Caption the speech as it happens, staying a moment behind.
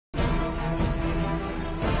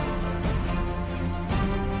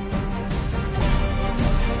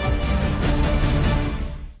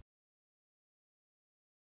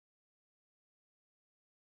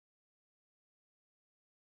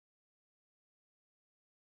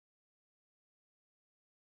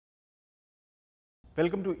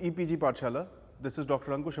Welcome to EPG Pathshala. This is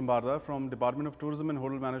Dr. Ankush Ambardar from Department of Tourism and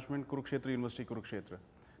Hotel Management, Kurukshetra University, Kurukshetra.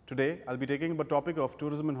 Today, I'll be taking up a topic of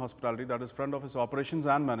tourism and hospitality, that is front office operations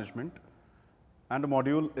and management, and the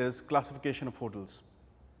module is classification of hotels.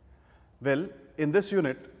 Well, in this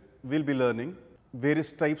unit, we'll be learning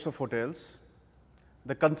various types of hotels,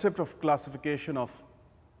 the concept of classification of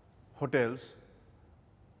hotels,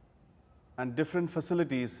 and different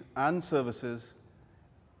facilities and services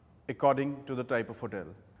according to the type of hotel.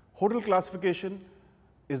 Hotel classification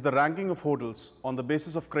is the ranking of hotels on the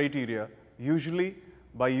basis of criteria, usually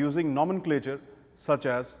by using nomenclature such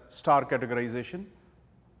as star categorization,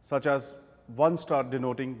 such as 1 star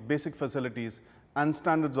denoting basic facilities and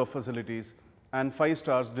standards of facilities, and 5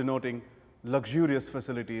 stars denoting luxurious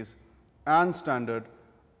facilities and standard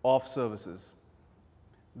of services.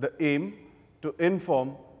 The aim to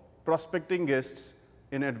inform prospecting guests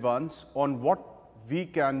in advance on what we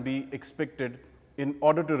can be expected in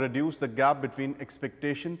order to reduce the gap between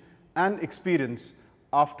expectation and experience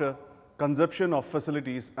after consumption of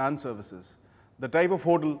facilities and services. The type of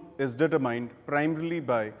hotel is determined primarily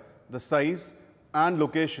by the size and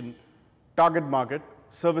location, target market,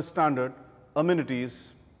 service standard,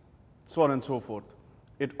 amenities, so on and so forth.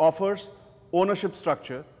 It offers ownership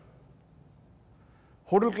structure.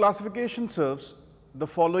 Hotel classification serves the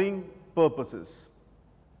following purposes.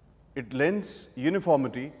 It lends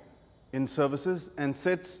uniformity in services and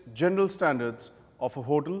sets general standards of a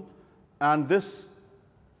hotel, and this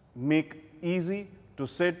make easy to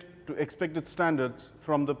set to expected standards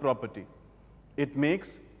from the property. It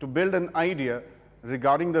makes to build an idea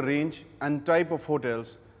regarding the range and type of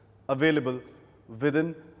hotels available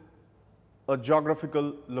within a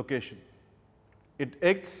geographical location. It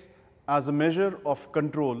acts as a measure of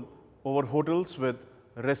control over hotels with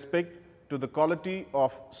respect to the quality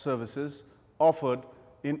of services offered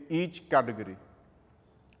in each category.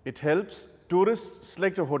 It helps tourists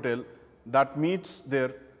select a hotel that meets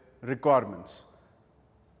their requirements.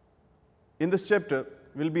 In this chapter,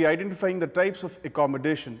 we'll be identifying the types of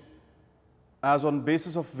accommodation as on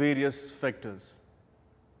basis of various factors.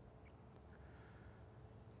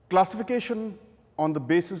 Classification on the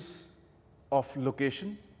basis of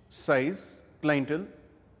location, size, clientele,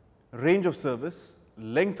 range of service,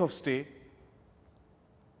 length of stay,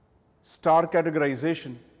 star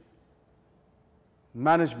categorization,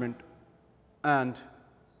 management and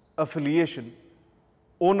affiliation,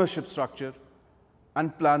 ownership structure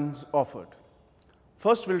and plans offered.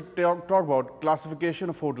 First, we'll talk about classification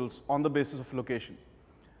of hotels on the basis of location.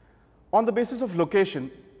 On the basis of location,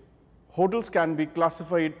 hotels can be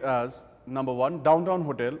classified as number 1, downtown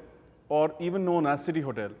hotel, or even known as city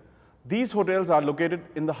hotel. These hotels are located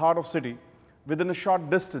in the heart of city within a short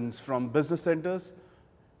distance from business centers,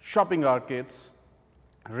 shopping arcades.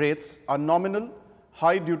 Rates are nominal,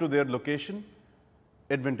 high due to their location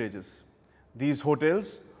advantages. These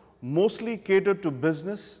hotels mostly cater to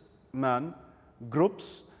businessmen,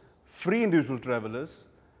 groups, free individual travelers,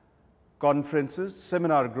 conferences,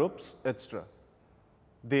 seminar groups, etc.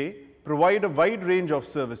 They provide a wide range of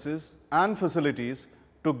services and facilities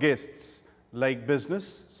to guests like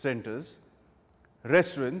business centers,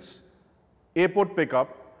 restaurants, airport pickup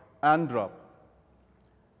and drop.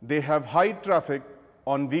 They have high traffic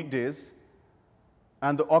on weekdays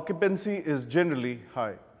and the occupancy is generally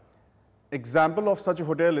high. Example of such a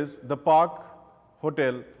hotel is the Park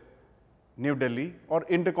Hotel, New Delhi, or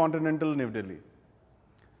Intercontinental New Delhi.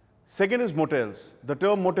 Second is motels. The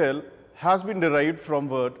term motel has been derived from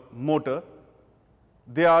word motor.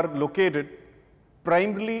 They are located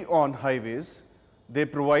primarily on highways. They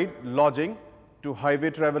provide lodging to highway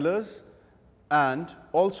travelers and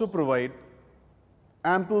also provide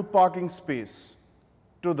ample parking space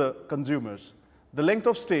to the consumers. The length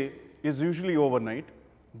of stay is usually overnight.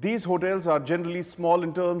 These hotels are generally small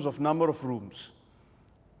in terms of number of rooms.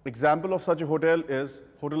 Example of such a hotel is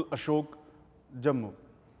Hotel Ashok, Jammu.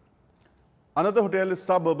 Another hotel is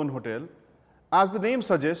suburban hotel. As the name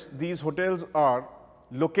suggests, these hotels are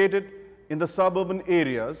located in the suburban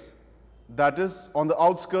areas, that is on the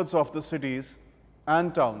outskirts of the cities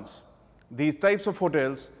and towns. These types of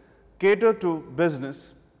hotels cater to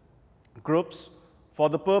business groups for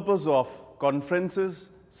the purpose of conferences,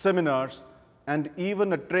 seminars, and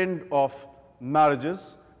even a trend of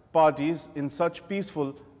marriages, parties in such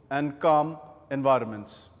peaceful and calm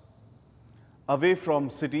environments. Away from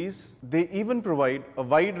cities, they even provide a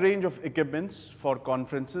wide range of equipments for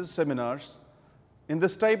conferences, seminars. In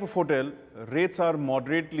this type of hotel, rates are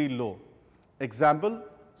moderately low. Example,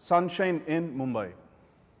 Sunshine Inn, Mumbai.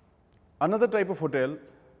 Another type of hotel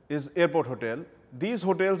is airport hotel. These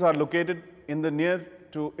hotels are located in the near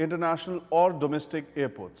to international or domestic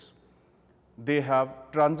airports. They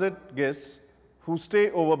have transit guests who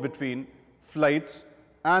stay over between flights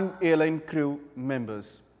and airline crew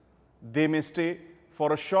members. They may stay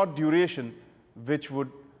for a short duration, which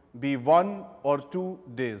would be 1 or 2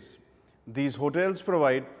 days. These hotels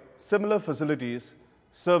provide similar facilities,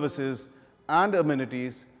 services, and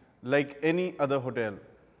amenities like any other hotel.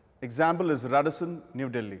 Example is Radisson, New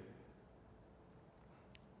Delhi.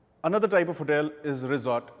 Another type of hotel is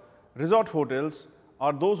resort. Resort hotels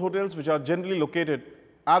are those hotels which are generally located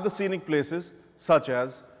at the scenic places such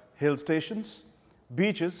as hill stations,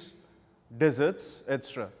 beaches, deserts,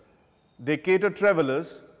 etc. They cater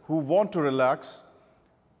travelers who want to relax,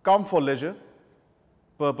 come for leisure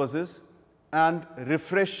purposes, and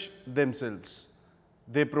refresh themselves.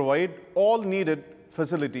 They provide all needed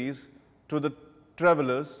facilities to the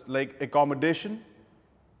travelers like accommodation,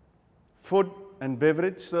 food and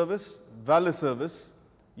beverage service, valet service,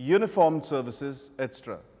 uniformed services,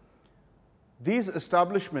 etc. These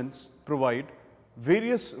establishments provide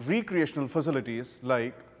various recreational facilities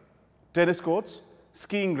like tennis courts,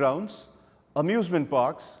 skiing grounds, amusement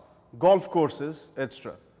parks, golf courses,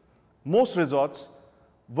 etc. Most resorts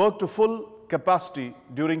work to full capacity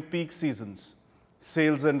during peak seasons.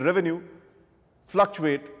 Sales and revenue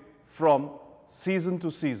fluctuate from season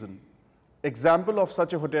to season. Example of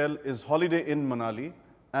such a hotel is Holiday Inn Manali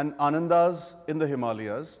and Anandas in the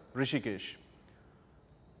Himalayas, Rishikesh.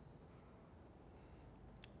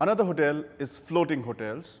 Another hotel is floating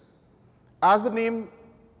hotels. As the name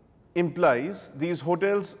implies, these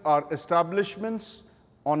hotels are establishments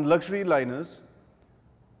on luxury liners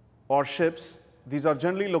or ships. These are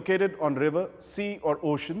generally located on river, sea, or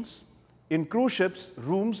oceans. In cruise ships,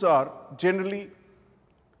 rooms are generally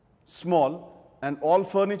small and all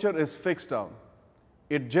furniture is fixed down.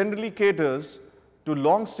 It generally caters to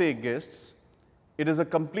long-stay guests. It is a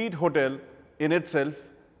complete hotel in itself,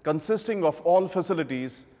 consisting of all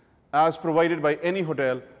facilities as provided by any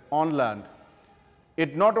hotel on land.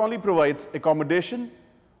 It not only provides accommodation,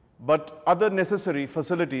 but other necessary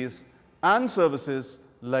facilities and services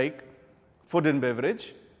like food and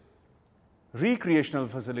beverage, recreational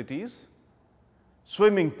facilities,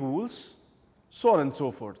 swimming pools, so on and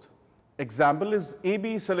so forth. Example is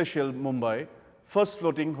AB Celestial Mumbai, first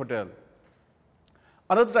floating hotel.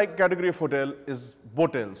 Another category of hotel is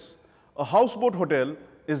botels. A houseboat hotel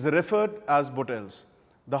is referred as botels.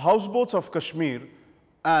 The houseboats of Kashmir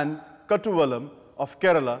and Kattuvalam of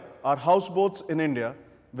Kerala are houseboats in India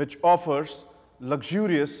which offers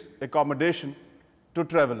luxurious accommodation to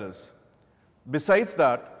travelers. Besides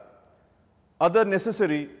that, other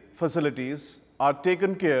necessary facilities are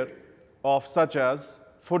taken care of such as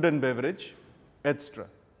food and beverage, etc.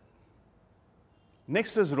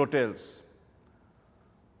 Next is rotels.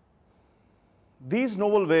 These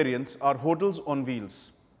novel variants are hotels on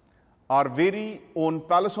wheels. Our very own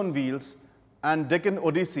Palace on Wheels and Deccan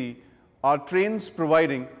Odyssey are trains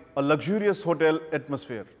providing a luxurious hotel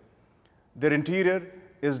atmosphere. Their interior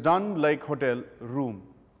is done like hotel room.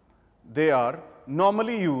 They are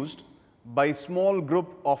normally used by small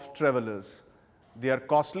group of travelers. They are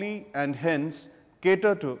costly and hence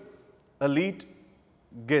cater to elite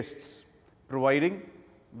guests, providing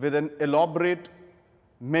with an elaborate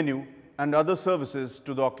menu and other services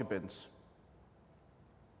to the occupants.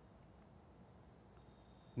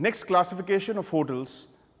 Next classification of hotels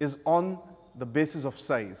is on the basis of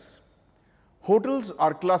size. Hotels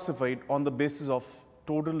are classified on the basis of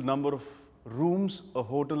total number of rooms a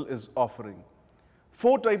hotel is offering.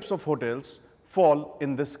 4 types of hotels fall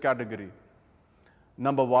in this category.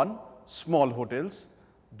 Number 1, small hotels.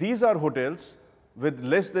 These are hotels with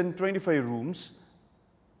less than 25 rooms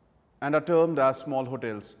and are termed as small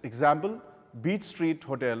hotels. Example, Beach Street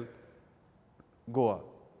Hotel, Goa.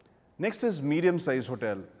 Next is medium-sized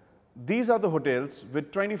hotel. These are the hotels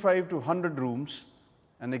with 25 to 100 rooms.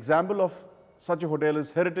 An example of such a hotel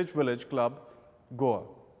is Heritage Village Club, Goa.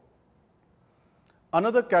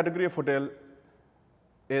 Another category of hotel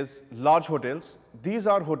is large hotels. These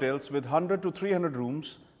are hotels with 100 to 300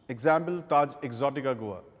 rooms. Example, Taj Exotica,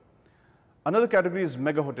 Goa. Another category is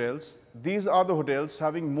mega hotels. These are the hotels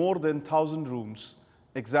having more than 1,000 rooms.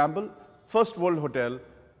 Example, First World Hotel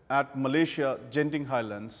at Malaysia, Genting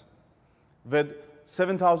Highlands, with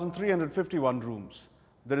 7,351 rooms.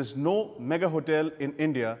 There is no mega hotel in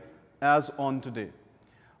India as on today.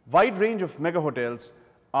 Wide range of mega hotels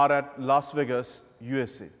are at Las Vegas,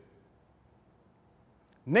 USA.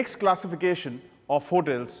 Next classification of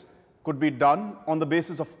hotels could be done on the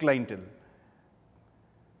basis of clientele.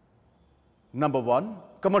 Number 1,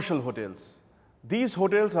 commercial hotels. These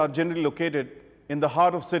hotels are generally located in the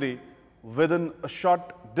heart of city within a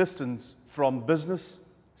short distance from business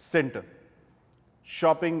center,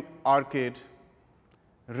 shopping arcade.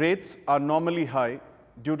 Rates are normally high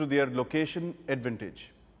due to their location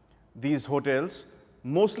advantage. These hotels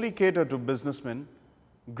mostly cater to businessmen,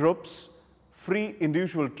 groups, free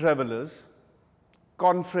individual travelers,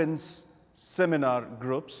 conference, seminar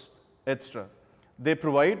groups, etc. They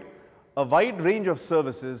provide a wide range of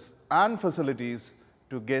services and facilities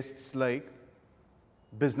to guests like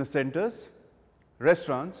business centers,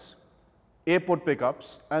 restaurants, airport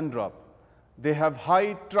pickups and drop. They have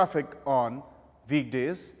high traffic on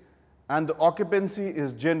weekdays and the occupancy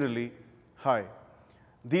is generally high.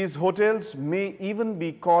 These hotels may even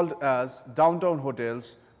be called as downtown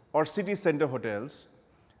hotels or city center hotels.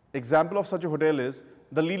 Example of such a hotel is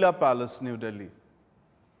the Leela Palace, New Delhi.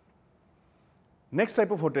 Next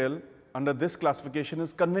type of hotel under this classification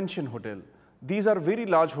is convention hotel. These are very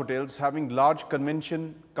large hotels having large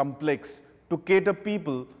convention complex to cater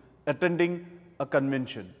people attending a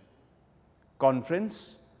convention,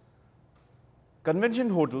 conference. Convention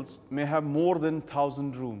hotels may have more than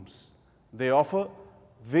 1,000 rooms. They offer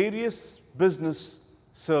various business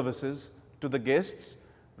services to the guests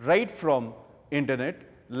right from internet,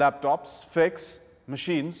 laptops, fax,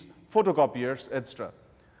 machines, photocopiers, etc.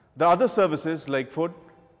 The other services like food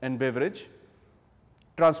and beverage,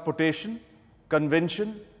 transportation,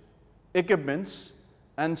 convention, equipments,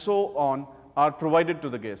 and so on are provided to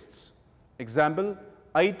the guests. Example,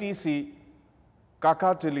 ITC,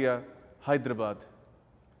 Kakatilia, Hyderabad.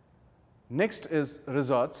 Next is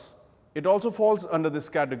resorts. It also falls under this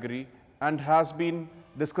category and has been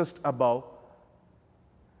discussed above.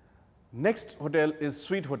 Next hotel is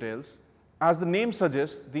suite hotels. As the name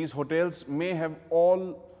suggests, these hotels may have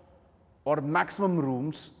all or maximum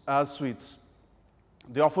rooms as suites.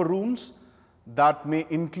 They offer rooms that may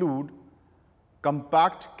include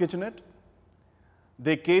compact kitchenette.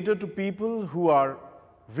 They cater to people who are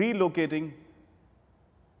relocating,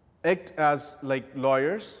 act as like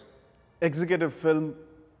lawyers, executive film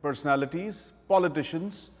personalities,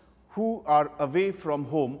 politicians who are away from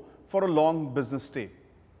home for a long business stay.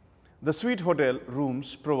 The suite hotel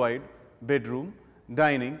rooms provide bedroom,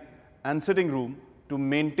 dining, and sitting room to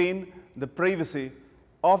maintain the privacy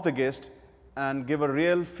of the guest and give a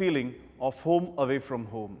real feeling of home away from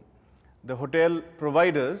home. The hotel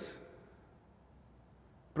providers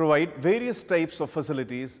provide various types of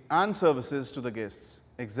facilities and services to the guests.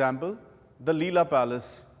 Example, the Leela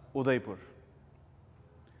Palace, Udaipur.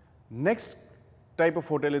 Next type of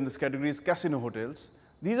hotel in this category is casino hotels.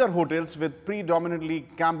 These are hotels with predominantly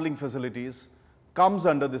gambling facilities, comes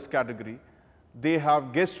under this category. They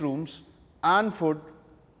have guest rooms and food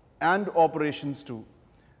and operations too.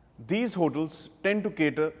 These hotels tend to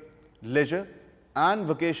cater leisure and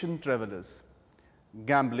vacation travelers.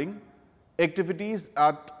 Gambling activities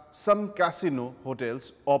at some casino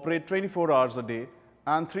hotels operate 24 hours a day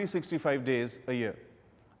and 365 days a year.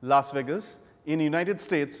 Las Vegas in the United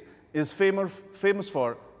States is famous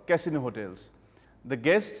for casino hotels. The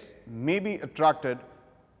guests may be attracted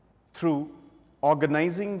through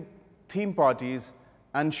organizing theme parties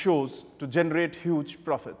and shows to generate huge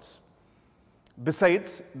profits.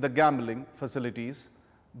 Besides the gambling facilities,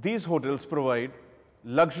 these hotels provide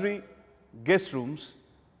luxury guest rooms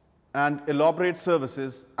and elaborate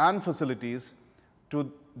services and facilities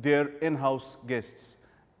to their in-house guests.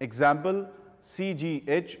 Example,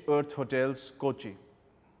 CGH Earth Hotels, Kochi.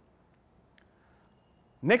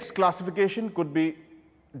 Next classification could be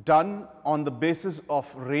done on the basis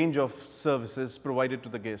of range of services provided to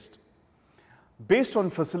the guest. Based on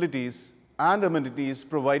facilities and amenities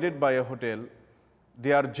provided by a hotel,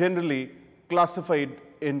 they are generally classified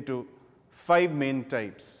into 5 main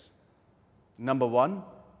types. Number 1,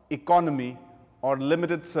 economy or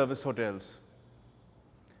limited service hotels.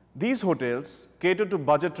 These hotels cater to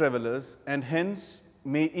budget travelers and hence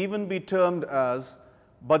may even be termed as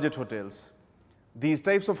budget hotels. These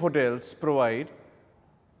types of hotels provide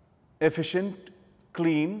efficient,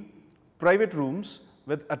 clean, private rooms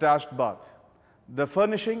with attached bath. The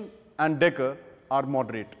furnishing and decor are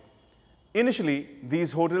moderate. Initially,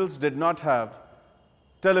 these hotels did not have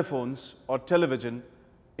telephones or television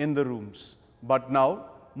in the rooms, but now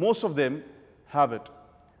most of them have it.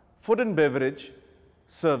 Food and beverage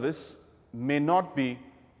service may not be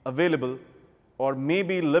available or may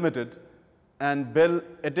be limited, and bell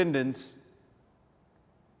attendants,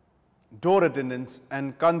 door attendants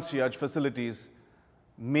and concierge facilities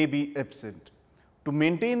may be absent. To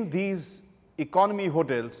maintain these economy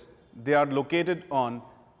hotels, they are located on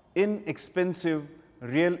inexpensive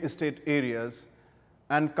real estate areas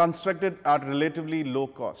and constructed at relatively low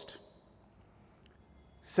cost.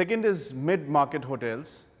 Second is mid-market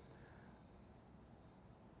hotels.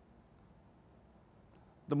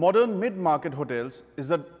 The modern mid-market hotels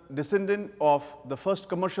is a descendant of the first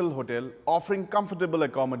commercial hotel, offering comfortable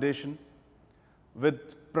accommodation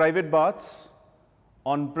with private baths,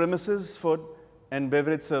 on-premises food and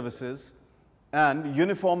beverage services, and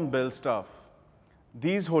uniform bell staff.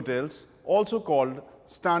 These hotels, also called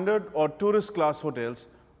standard or tourist class hotels,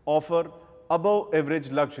 offer above average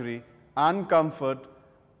luxury and comfort,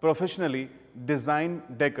 professionally designed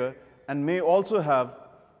decor, and may also have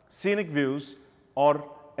scenic views or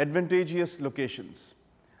advantageous locations.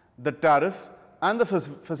 The tariff and the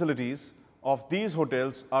facilities of these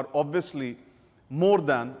hotels are obviously more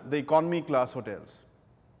than the economy class hotels.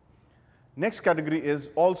 Next category is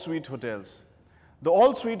all-suite hotels. The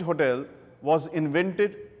all-suite hotel was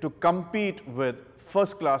invented to compete with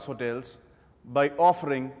first-class hotels by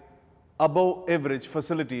offering above-average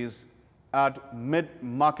facilities at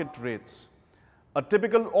mid-market rates. A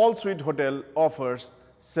typical all-suite hotel offers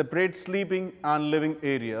separate sleeping and living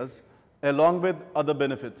areas along with other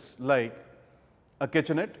benefits like a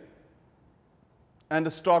kitchenette and a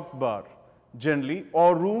stocked bar. Generally,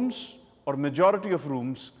 all rooms or majority of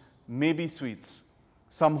rooms may be suites.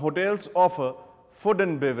 Some hotels offer food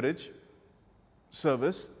and beverage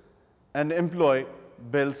service and employ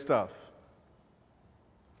bell staff.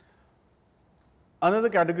 Another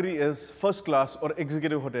category is first class or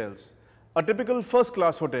executive hotels. A typical first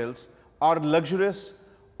class hotels are luxurious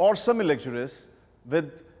or semi-luxurious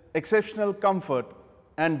with exceptional comfort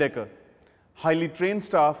and decor, highly trained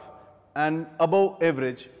staff, and above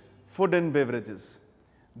average food and beverages.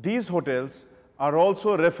 These hotels are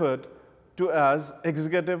also referred to as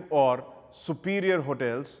executive or superior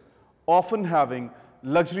hotels, often having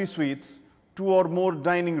luxury suites, 2 or more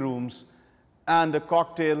dining rooms, and a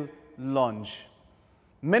cocktail lounge.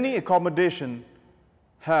 Many accommodations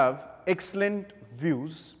have excellent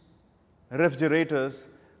views, refrigerators,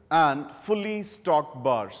 and fully stocked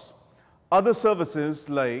bars. Other services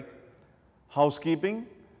like housekeeping,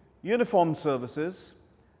 uniform services,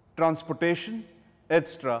 transportation,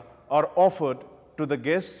 etc. are offered to the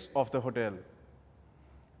guests of the hotel.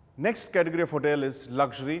 Next category of hotel is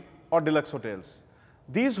luxury or deluxe hotels.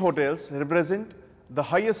 These hotels represent the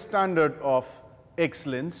highest standard of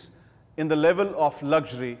excellence in the level of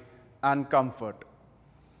luxury and comfort,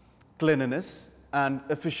 cleanliness, and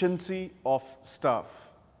efficiency of staff.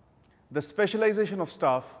 The specialization of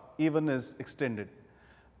staff even is extended.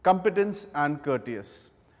 Competence and courteous.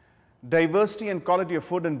 Diversity and quality of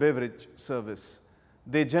food and beverage service.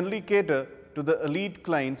 They generally cater to the elite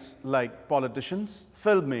clients like politicians,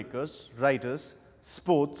 filmmakers, writers,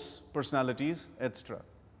 sports personalities, etc.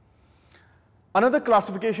 Another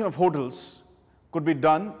classification of hotels could be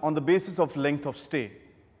done on the basis of length of stay.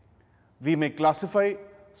 We may classify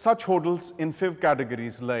such hotels in 5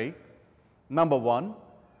 categories like number 1,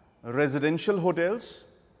 residential hotels.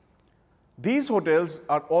 These hotels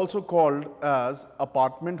are also called as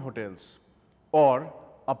apartment hotels or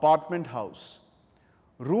apartment house.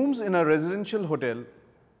 Rooms in a residential hotel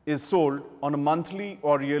is sold on a monthly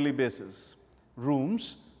or yearly basis.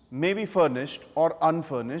 Rooms may be furnished or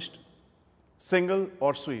unfurnished, single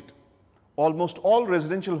or suite. Almost all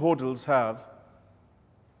residential hotels have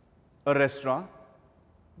a restaurant.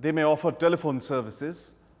 They may offer telephone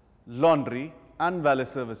services, laundry, and valet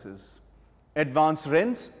services. Advance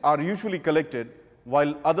rents are usually collected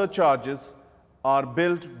while other charges are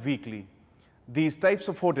billed weekly. These types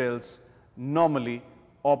of hotels normally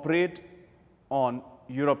operate on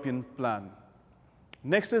European plan.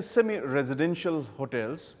 Next is semi-residential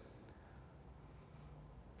hotels.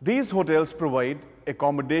 These hotels provide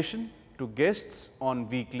accommodation to guests on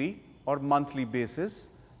weekly or monthly basis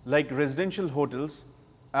like residential hotels,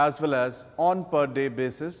 as well as on per day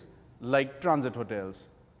basis like transit hotels.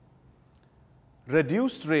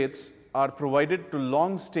 Reduced rates are provided to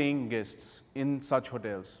long-staying guests in such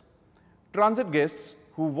hotels. Transit guests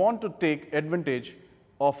who want to take advantage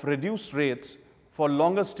of reduced rates for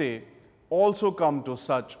longer stay also come to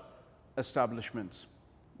such establishments.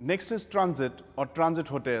 Next is transit or transit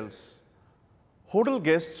hotels. Hotel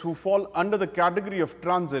guests who fall under the category of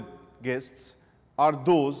transit guests are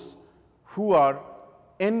those who are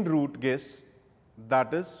en route guests,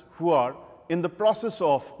 that is, who are in the process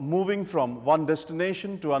of moving from one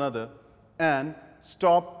destination to another and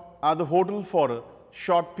stop at the hotel for a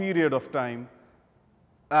short period of time,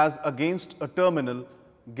 as against a terminal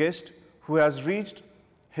guest who has reached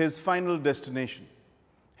his final destination.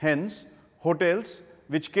 Hence, hotels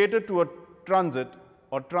which cater to a transit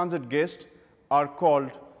or transit guest are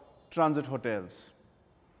called transit hotels.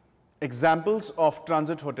 Examples of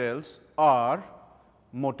transit hotels are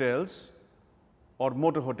motels or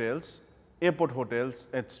motor hotels, airport hotels,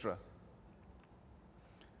 etc.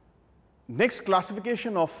 Next,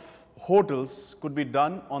 classification of hotels could be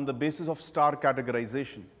done on the basis of star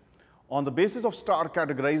categorization. On the basis of star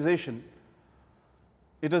categorization,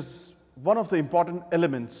 it is one of the important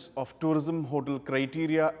elements of tourism hotel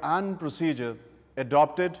criteria and procedure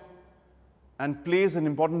adopted and plays an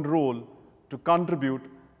important role to contribute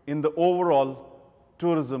in the overall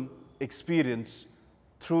tourism experience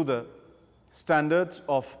through the standards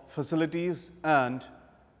of facilities and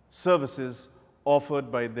services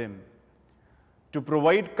offered by them. To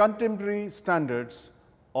provide contemporary standards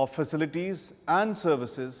of facilities and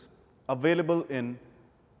services available in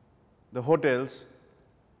the hotels,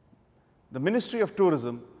 the Ministry of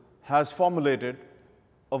Tourism has formulated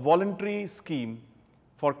a voluntary scheme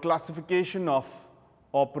for classification of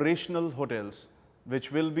operational hotels,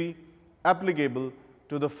 which will be applicable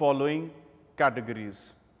to the following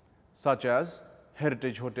categories, such as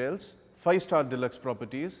heritage hotels, 5-star deluxe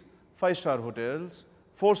properties, 5-star hotels,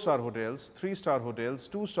 4-star hotels, 3-star hotels,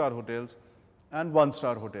 2-star hotels, and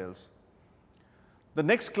 1-star hotels. The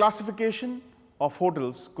next classification of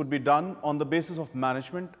hotels could be done on the basis of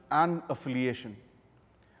management and affiliation.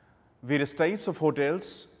 Various types of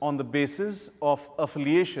hotels on the basis of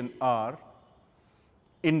affiliation are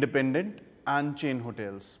independent and chain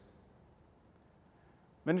hotels.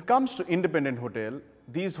 When it comes to independent hotel,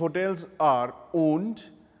 these hotels are owned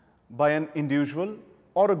by an individual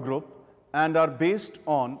or a group and are based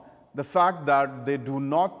on the fact that they do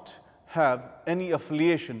not have any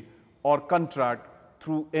affiliation or contract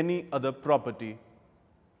through any other property.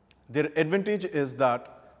 Their advantage is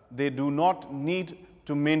that they do not need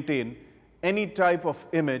to maintain any type of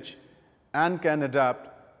image and can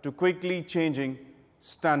adapt to quickly changing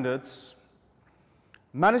standards.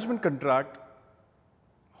 Management contract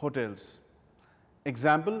hotels.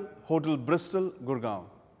 Example, Hotel Bristol, Gurgaon.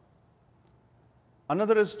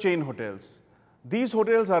 Another is chain hotels. These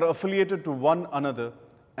hotels are affiliated to one another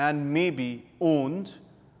and may be owned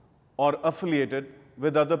or affiliated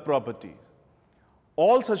with other properties.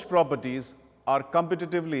 All such properties are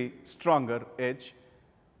competitively stronger edge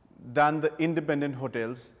than the independent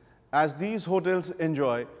hotels, as these hotels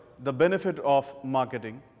enjoy the benefit of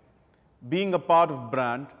marketing, being a part of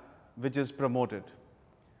brand which is promoted.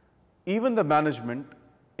 Even the management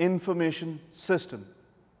information system,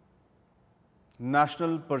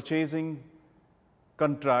 national purchasing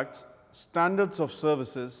contracts, standards of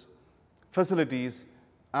services, facilities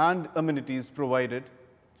and amenities provided,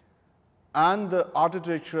 and the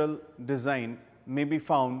architectural design may be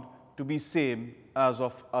found to be same as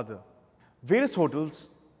of other. Various hotels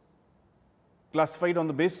classified on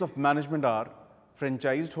the basis of management are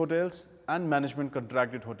franchised hotels and management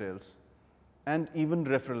contracted hotels, and even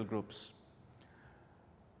referral groups.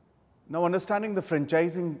 Now, understanding the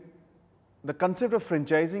franchising, the concept of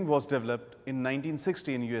franchising was developed in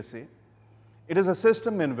 1960 in USA. It is a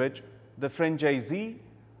system in which the franchisee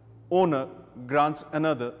owner grants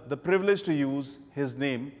another the privilege to use his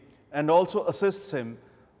name and also assists him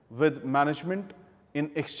with management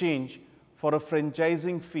in exchange for a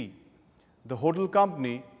franchising fee. The hotel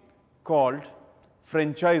company, called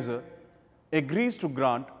franchisor, agrees to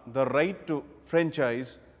grant the right to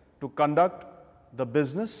franchise to conduct the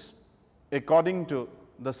business according to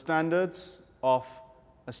the standards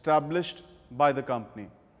established by the company.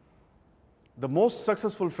 The most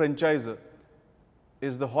successful franchisor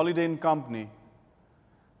is the Holiday Inn Company.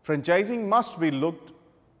 Franchising must be looked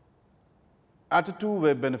at a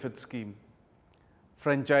two-way benefit scheme.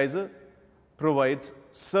 Franchisor provides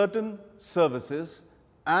certain services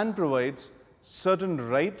and provides certain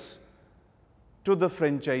rights to the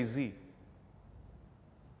franchisee.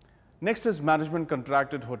 Next is management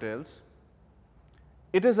contracted hotels.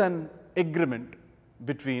 It is an agreement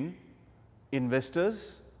between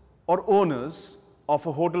investors or owners of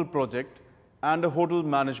a hotel project and a hotel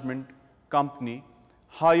management company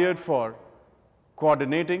hired for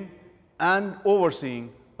coordinating and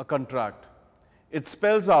overseeing a contract. It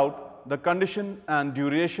spells out the condition and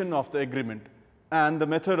duration of the agreement and the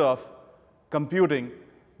method of computing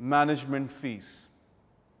management fees.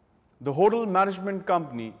 The hotel management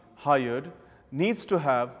company hired needs to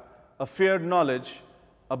have a fair knowledge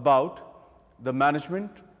about the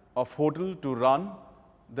management of hotel to run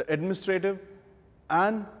the administrative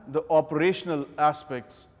and the operational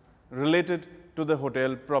aspects related to the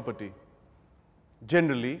hotel property.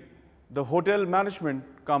 Generally, the hotel management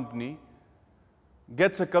company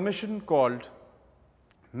gets a commission called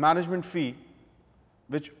management fee,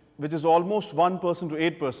 which is almost 1% to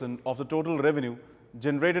 8% of the total revenue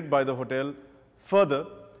generated by the hotel. Further,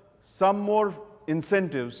 some more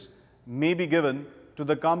incentives may be given to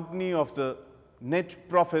the company of the net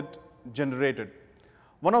profit generated.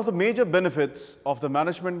 One of the major benefits of the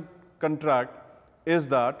management contract is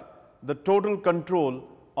that the total control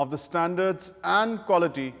of the standards and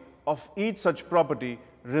quality of each such property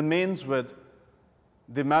remains with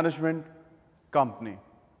the management company.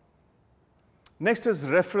 Next is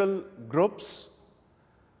referral groups.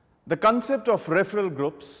 The concept of referral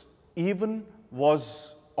groups even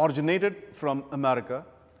was originated from America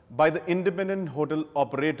by the independent hotel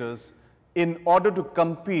operators in order to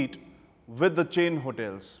compete with the chain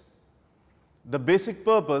hotels. The basic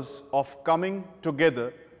purpose of coming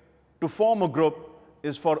together to form a group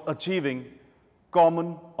is for achieving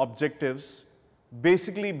common objectives,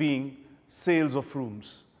 basically being sales of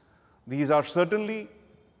rooms. These are certainly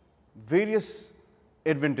various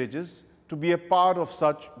advantages to be a part of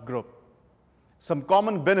such group. Some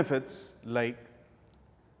common benefits like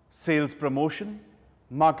sales promotion,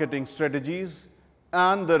 marketing strategies,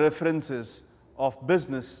 and the references of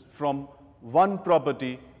business from one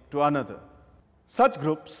property to another. Such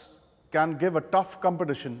groups can give a tough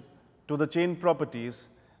competition to the chain properties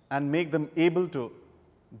and make them able to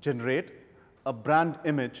generate a brand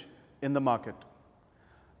image in the market.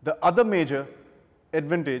 The other major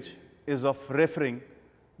advantage is of referring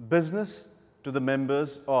business to the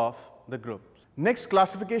members of the group. Next,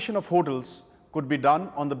 classification of hotels could be done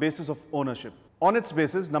on the basis of ownership. On its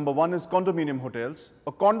basis, number one is condominium hotels.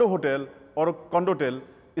 A condo hotel or a condotel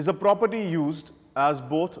is a property used as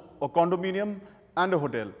both a condominium and a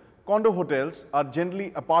hotel. Condo hotels are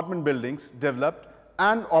generally apartment buildings developed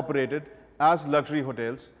and operated as luxury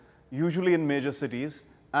hotels, usually in major cities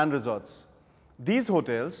and resorts. These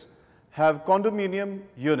hotels have condominium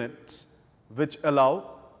units which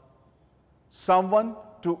allow someone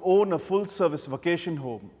to own a full-service vacation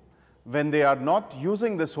home. When they are not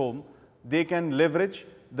using this home, they can leverage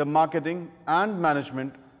the marketing and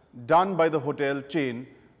management done by the hotel chain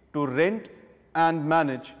to rent and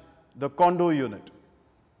manage the condo unit.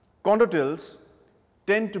 Condotels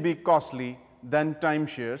tend to be costly than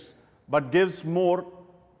timeshares, but gives more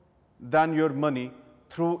than your money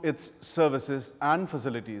through its services and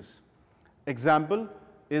facilities. Example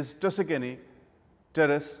is Tuscany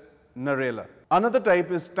Terrace, Narela. Another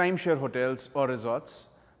type is timeshare hotels or resorts.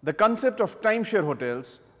 The concept of timeshare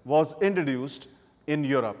hotels was introduced in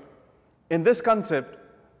Europe. In this concept,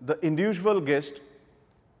 the individual guest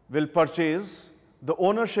will purchase the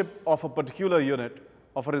ownership of a particular unit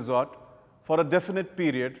of a resort for a definite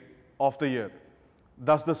period of the year.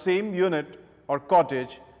 Thus, the same unit or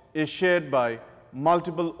cottage is shared by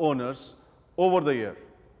multiple owners over the year.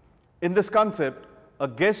 In this concept, a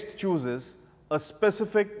guest chooses a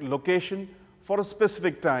specific location for a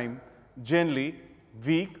specific time, generally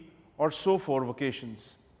week or so for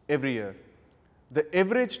vacations every year. The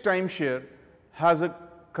average timeshare has a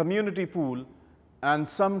community pool and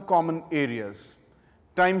some common areas.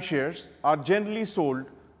 Timeshares are generally sold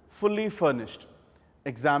fully furnished.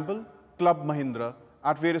 Example, Club Mahindra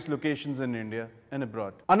at various locations in India and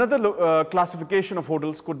abroad. Another classification of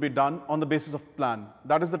hotels could be done on the basis of plan.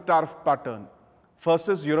 That is the tariff pattern. First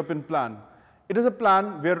is European plan. It is a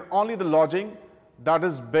plan where only the lodging, that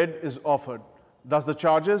is bed, is offered. Thus, the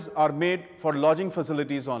charges are made for lodging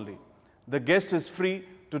facilities only. The guest is free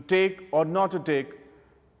to take or not to take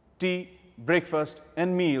tea, breakfast,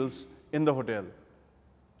 and meals in the hotel.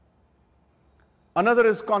 Another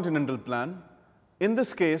is continental plan. In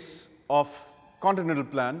this case of continental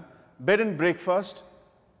plan, bed and breakfast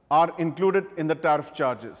are included in the tariff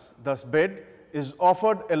charges. Thus, bed is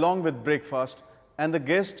offered along with breakfast, and the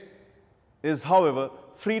guest is, however,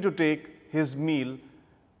 free to take his meal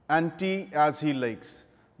and tea as he likes.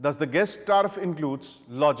 Thus, the guest tariff includes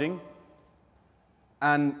lodging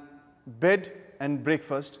and bed and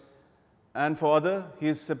breakfast, and for other, he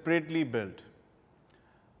is separately billed.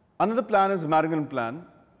 Another plan is American plan.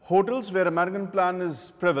 Hotels where American plan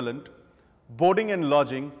is prevalent, boarding and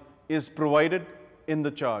lodging is provided in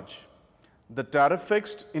the charge. The tariff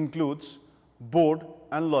fixed includes board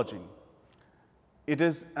and lodging. It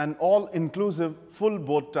is an all-inclusive full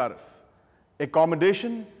board tariff.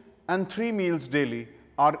 Accommodation and 3 meals daily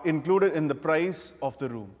are included in the price of the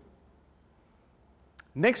room.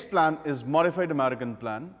 Next plan is modified American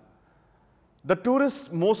plan. The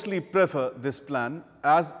tourists mostly prefer this plan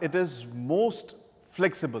as it is most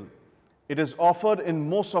flexible. It is offered in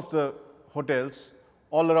most of the hotels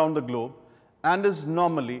all around the globe and is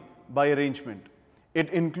normally by arrangement. It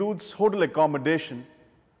includes hotel accommodation,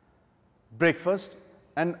 breakfast,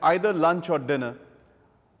 and either lunch or dinner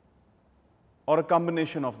or a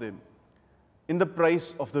combination of them in the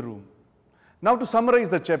price of the room. Now, to summarize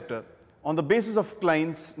the chapter, on the basis of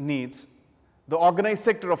clients' needs, the organized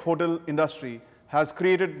sector of hotel industry has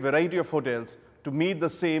created variety of hotels to meet the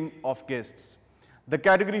same of guests. The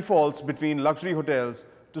category falls between luxury hotels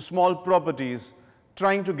to small properties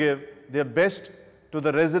trying to give their best to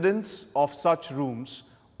the residents of such rooms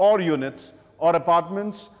or units or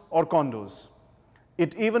apartments or condos.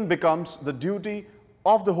 It even becomes the duty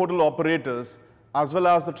of the hotel operators as well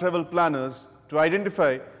as the travel planners to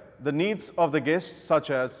identify the needs of the guests such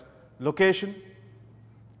as location,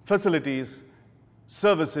 facilities,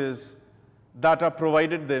 services that are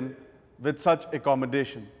provided them with such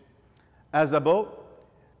accommodation. As above,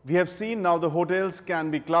 we have seen now the hotels can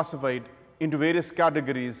be classified into various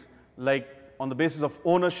categories like on the basis of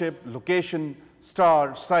ownership, location,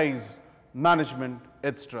 star, size, management,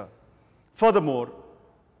 etc. Furthermore,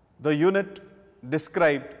 the unit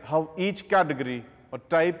described how each category or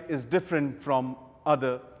type is different from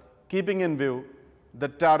other, keeping in view the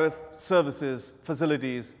tariff, services,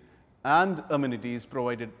 facilities, and amenities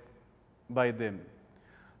provided by them.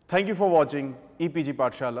 Thank you for watching EPG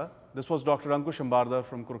Pathshala. This was Dr. Ankush Ambardar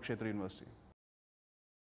from Kurukshetra University.